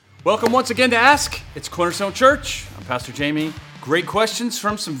Welcome once again to Ask. It's Cornerstone Church. I'm Pastor Jamie. Great questions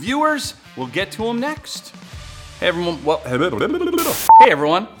from some viewers. We'll get to them next. Hey everyone.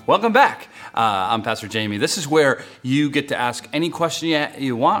 Welcome back. I'm Pastor Jamie. This is where you get to ask any question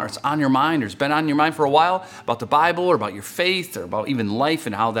you want, or it's on your mind, or it's been on your mind for a while about the Bible, or about your faith, or about even life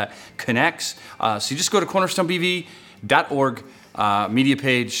and how that connects. So you just go to cornerstonebv.org, media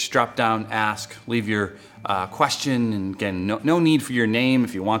page, drop down, ask, leave your question, and again, no need for your name.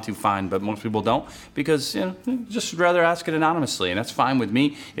 If you want to, fine, but most people don't, because just rather ask it anonymously, and that's fine with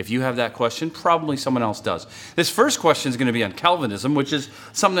me. If you have that question, probably someone else does. This first question is going to be on Calvinism, which is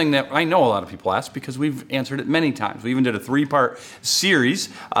something that I know a lot of people ask because we've answered it many times. We even did a 3-part series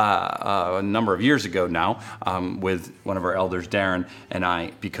a number of years ago now with one of our elders, Darren, and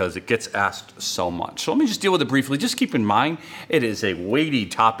I, because it gets asked so much. So let me just deal with it briefly. Just keep in mind, it is a weighty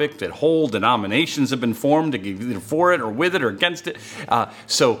topic that whole denominations have been formed either for it or with it or against it.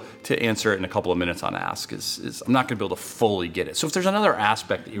 So to answer it in a couple of minutes on Ask is I'm not going to be able to fully get it. So if there's another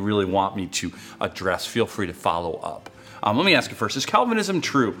aspect that you really want me to address, feel free to follow up. Let me ask you first, is Calvinism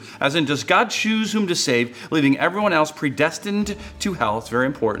true? As in, does God choose whom to save, leaving everyone else predestined to hell? It's very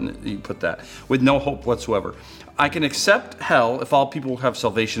important that you put that, with no hope whatsoever. I can accept hell if all people have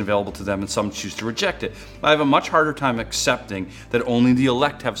salvation available to them and some choose to reject it. I have a much harder time accepting that only the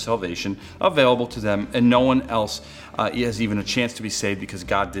elect have salvation available to them and no one else has even a chance to be saved because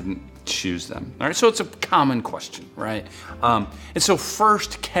God didn't choose them. All right, so it's a common question, right? And so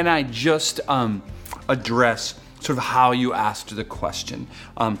first, can I just address sort of how you asked the question?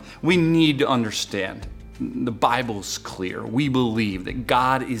 We need to understand the Bible's clear. We believe that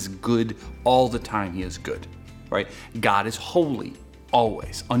God is good all the time. He is good. Right? God is holy,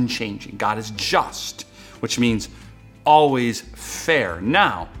 always, unchanging. God is just, which means always fair.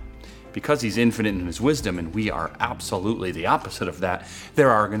 Now, because he's infinite in his wisdom, and we are absolutely the opposite of that, there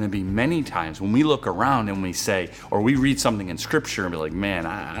are going to be many times when we look around and we say, or we read something in Scripture and be like, man,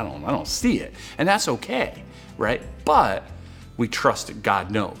 I don't see it. And that's okay, right? But we trust that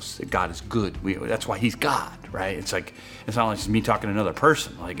God knows that God is good. That's why he's God, right? It's like, it's not like just me talking to another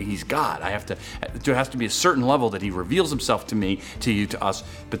person. Like, he's God. There has to be a certain level that he reveals himself to me, to you, to us.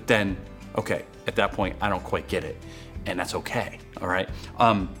 But then, okay, at that point, I don't quite get it. And that's okay, all right?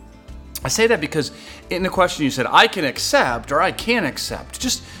 I say that because in the question you said, I can accept or I can't accept.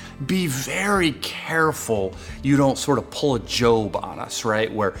 Just be very careful you don't sort of pull a Job on us,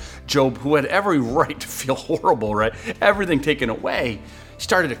 right? Where Job, who had every right to feel horrible, right? Everything taken away, he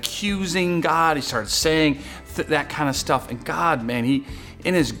started accusing God. He started saying that kind of stuff. And God, man, he,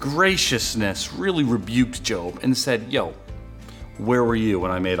 in his graciousness, really rebuked Job and said, yo, where were you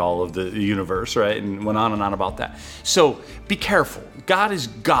when I made all of the universe, right? And went on and on about that. So be careful. God is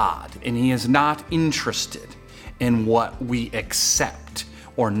God, and he is not interested in what we accept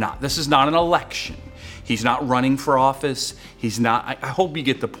or not. This is not an election. He's not running for office. He's not, I hope you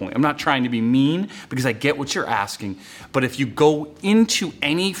get the point. I'm not trying to be mean because I get what you're asking. But if you go into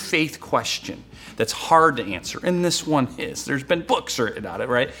any faith question that's hard to answer, and this one is, there's been books written on it,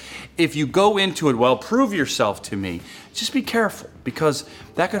 right? If you go into it, well, prove yourself to me, just be careful because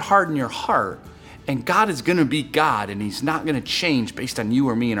that could harden your heart. And God is going to be God, and he's not going to change based on you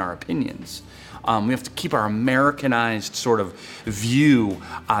or me and our opinions. We have to keep our Americanized sort of view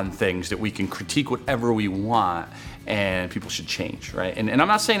on things that we can critique whatever we want and people should change, right? And I'm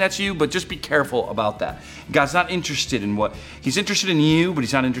not saying that's you, but just be careful about that. God's not interested in he's interested in you, but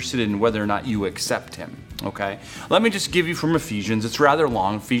he's not interested in whether or not you accept him, okay? Let me just give you from Ephesians. It's rather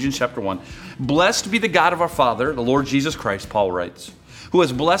long, Ephesians chapter 1. Blessed be the God of our Father, the Lord Jesus Christ, Paul writes, who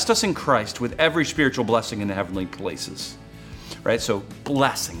has blessed us in Christ with every spiritual blessing in the heavenly places. Right? So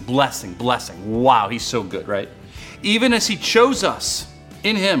blessing, blessing, blessing. Wow, he's so good, right? Even as he chose us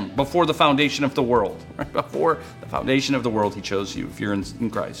in him before the foundation of the world. Right? Before the foundation of the world, he chose you if you're in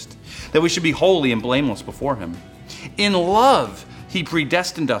Christ. That we should be holy and blameless before him. In love, he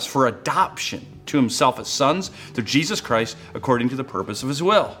predestined us for adoption to himself as sons through Jesus Christ according to the purpose of his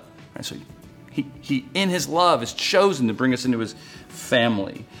will. Right? So he in his love has chosen to bring us into his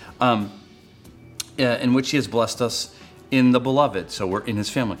family, in which he has blessed us in the beloved, so we're in his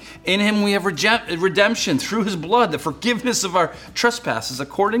family. In him we have redemption through his blood, the forgiveness of our trespasses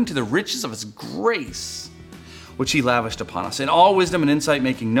according to the riches of his grace, which he lavished upon us. In all wisdom and insight,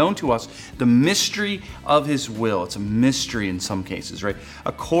 making known to us the mystery of his will. It's a mystery in some cases, right?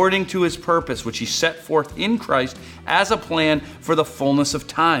 According to his purpose, which he set forth in Christ as a plan for the fullness of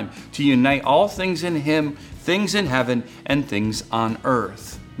time, to unite all things in him, things in heaven and things on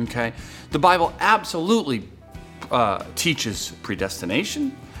earth, okay? The Bible absolutely teaches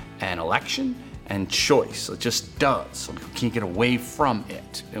predestination and election and choice. It just does. We can't get away from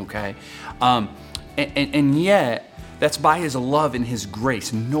it, okay? And yet, that's by his love and his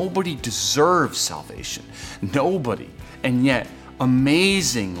grace. Nobody deserves salvation. Nobody. And yet,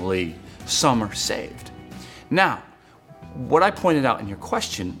 amazingly, some are saved. Now, what I pointed out in your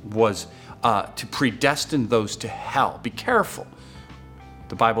question was to predestine those to hell. Be careful.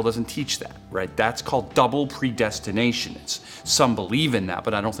 The Bible doesn't teach that, right? That's called double predestination. Some believe in that,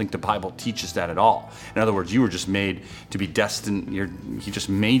 but I don't think the Bible teaches that at all. In other words, you were just made to be destined. He just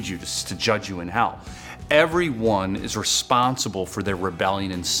made you to judge you in hell. Everyone is responsible for their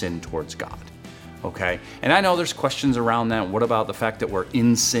rebellion and sin towards God. Okay? And I know there's questions around that. What about the fact that we're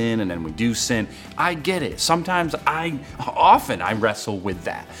in sin and then we do sin? I get it. Often I wrestle with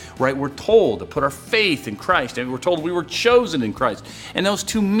that, right? We're told to put our faith in Christ, and we're told we were chosen in Christ. And those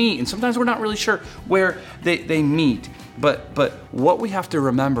two meet, and sometimes we're not really sure where they meet. But what we have to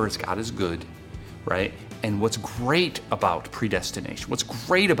remember is God is good, right? And what's great about predestination, what's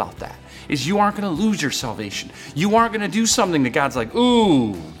great about that, is you aren't going to lose your salvation. You aren't going to do something that God's like,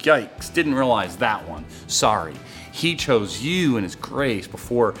 ooh, yikes, didn't realize that one. Sorry. He chose you in his grace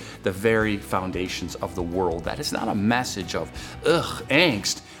before the very foundations of the world. That is not a message of,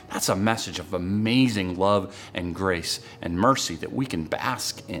 angst. That's a message of amazing love and grace and mercy that we can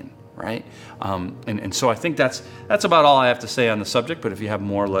bask in, right? And so I think that's about all I have to say on the subject, but if you have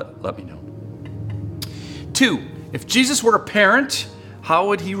more, let me know. 2, if Jesus were a parent, how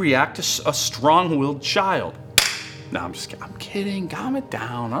would he react to a strong-willed child? No, I'm kidding. Calm it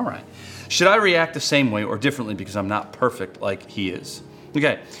down. All right. Should I react the same way or differently because I'm not perfect like he is?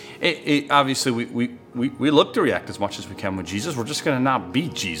 Okay. Obviously, we look to react as much as we can with Jesus. We're just going to not be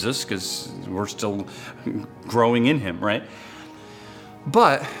Jesus because we're still growing in him, right?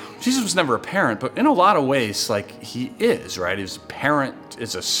 But Jesus was never a parent, but in a lot of ways, like he is, right? His parent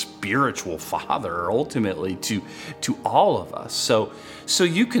is a spiritual father, ultimately, to all of us. So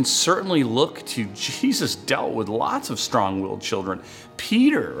you can certainly look to Jesus dealt with lots of strong-willed children.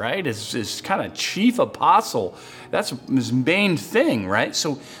 Peter, right, is kind of chief apostle. That's his main thing, right?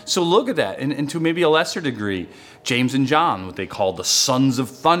 So look at that. And to maybe a lesser degree, James and John, what they call the sons of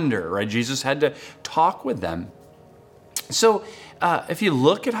thunder, right? Jesus had to talk with them. So if you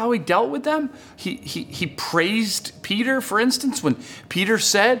look at how he dealt with them, he praised Peter, for instance, when Peter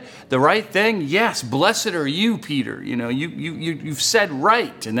said the right thing. Yes, blessed are you, Peter. You know, you've said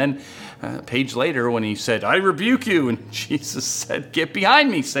right. And then a page later when he said, I rebuke you, and Jesus said, get behind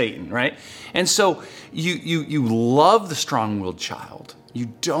me, Satan, right? And so you love the strong-willed child.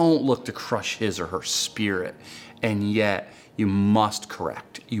 You don't look to crush his or her spirit, and yet you must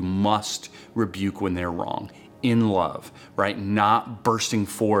correct. You must rebuke when they're wrong. In love, right? Not bursting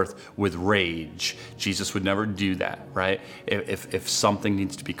forth with rage. Jesus would never do that, right? If something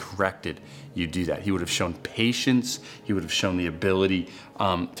needs to be corrected, you do that. He would have shown patience. He would have shown the ability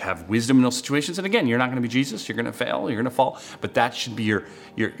to have wisdom in those situations. And again, you're not going to be Jesus. You're going to fail. You're going to fall. But that should be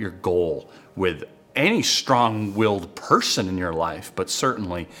your goal with any strong-willed person in your life, but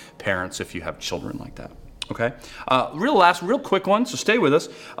certainly parents if you have children like that, okay? Real quick one, so stay with us.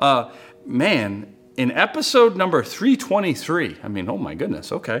 In episode number 323, I mean, oh my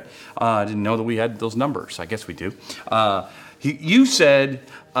goodness, okay. I didn't know that we had those numbers. I guess we do. You said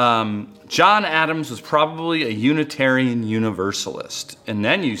John Adams was probably a Unitarian Universalist. And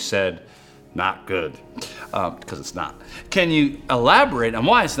then you said, not good, because it's not. Can you elaborate on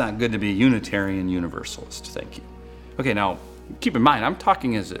why it's not good to be a Unitarian Universalist? Thank you. Okay, now, keep in mind, I'm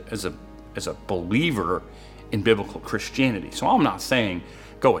talking as a believer in biblical Christianity. So I'm not saying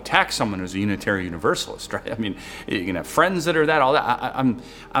go attack someone who's a Unitarian Universalist, right? I mean, you can have friends that are that, all that.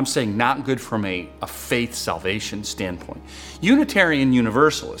 I'm saying not good from a faith salvation standpoint. Unitarian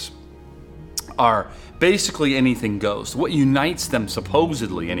Universalists are basically anything goes. What unites them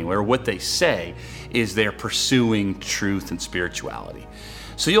supposedly anyway, or what they say, is they're pursuing truth and spirituality.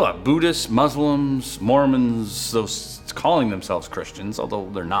 So you'll have Buddhists, Muslims, Mormons, those calling themselves Christians, although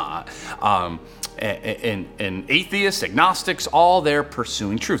they're not, and atheists, agnostics, all they're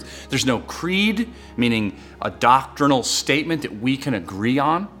pursuing truth. There's no creed, meaning a doctrinal statement that we can agree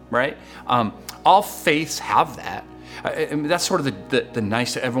on, right? All faiths have that. I mean, that's sort of the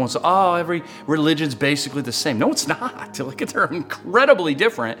nice, everyone says, oh, every religion's basically the same. No, it's not. Look at, they're incredibly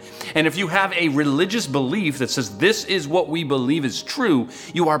different. And if you have a religious belief that says this is what we believe is true,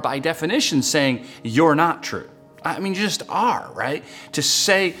 you are by definition saying you're not true. I mean, you just are, right? To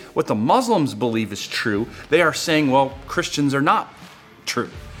say what the Muslims believe is true, they are saying, well, Christians are not true,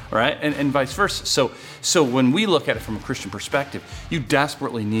 right? And vice versa. So when we look at it from a Christian perspective, you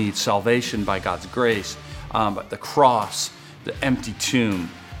desperately need salvation by God's grace, but the cross, the empty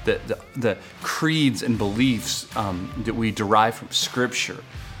tomb, the creeds and beliefs that we derive from Scripture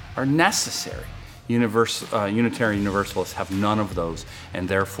are necessary. Unitarian Universalists have none of those, and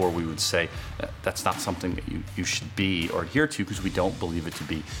therefore we would say that's not something that you should be or adhere to because we don't believe it to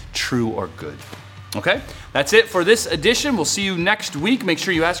be true or good. Okay, that's it for this edition. We'll see you next week. Make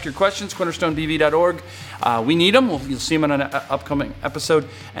sure you ask your questions, cornerstonebv.org. We need them. You'll see them on an upcoming episode.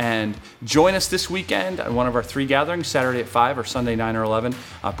 And join us this weekend at one of our 3 gatherings, Saturday at 5 or Sunday 9 or 11.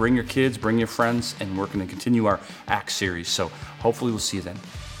 Bring your kids, bring your friends, and we're going to continue our Acts series. So hopefully we'll see you then.